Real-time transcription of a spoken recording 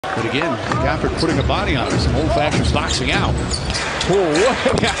But again, Gafford putting a body on him. Some old-fashioned boxing out. Poole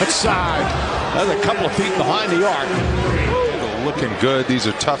way outside. That's a couple of feet behind the arc. Looking good. These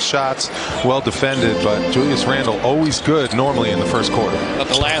are tough shots, well defended, but Julius Randle always good normally in the first quarter. But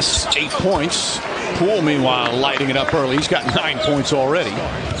the last 8 points. Poole, meanwhile, lighting it up early. He's got 9 points already.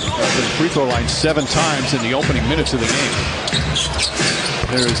 The free throw line 7 times in the opening minutes of the game.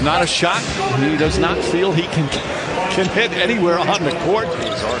 There is not a shot he does not feel he can hit anywhere on the court.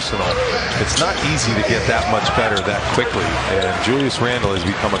 His arsenal. It's not easy to get that much better that quickly, and Julius Randle has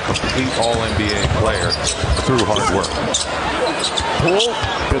become a complete All-NBA player through hard work. Poole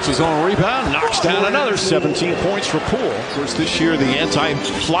gets his own rebound, knocks down another. 17 points for Poole. Of course, this year the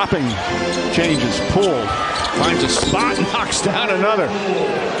anti-flopping changes. Poole finds a spot, knocks down another.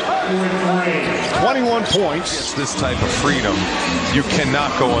 21 points. It's this type of freedom. You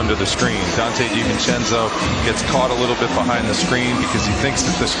cannot go under the screen. Dante DiVincenzo gets caught a little bit behind the screen because he thinks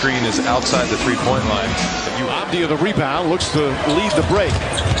that the screen is outside the three-point line. Abdi of the rebound looks to lead the break.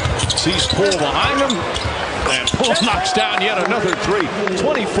 Sees Poole behind him. And Poole knocks down yet another 3.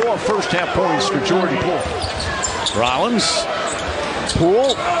 24 first-half points for Jordan Poole. Rollins.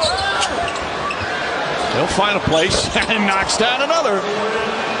 Poole. He'll find a place and knocks down another.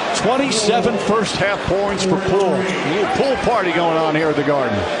 27 first-half points for Poole. A little pool party going on here at the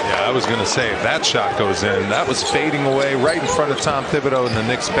Garden. Yeah, I was going to say, if that shot goes in, that was fading away right in front of Tom Thibodeau in the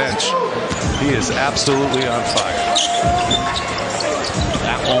Knicks bench. He is absolutely on fire.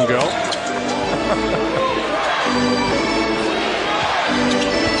 That won't go.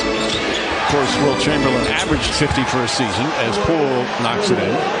 Of course, Will Chamberlain averaged 50 for a season as Poole knocks it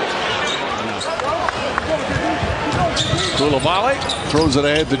in. Poole volley, throws it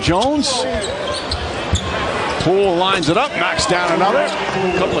ahead to Jones. Poole lines it up, knocks down another.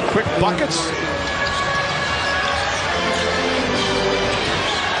 A couple of quick buckets.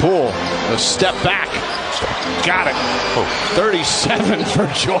 Poole, a step back. Got it. 37 for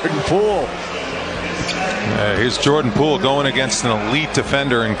Jordan Poole. Here's Jordan Poole going against an elite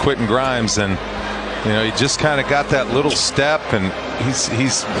defender in Quentin Grimes, and you know he just kind of got that little step, and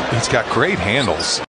he's got great handles.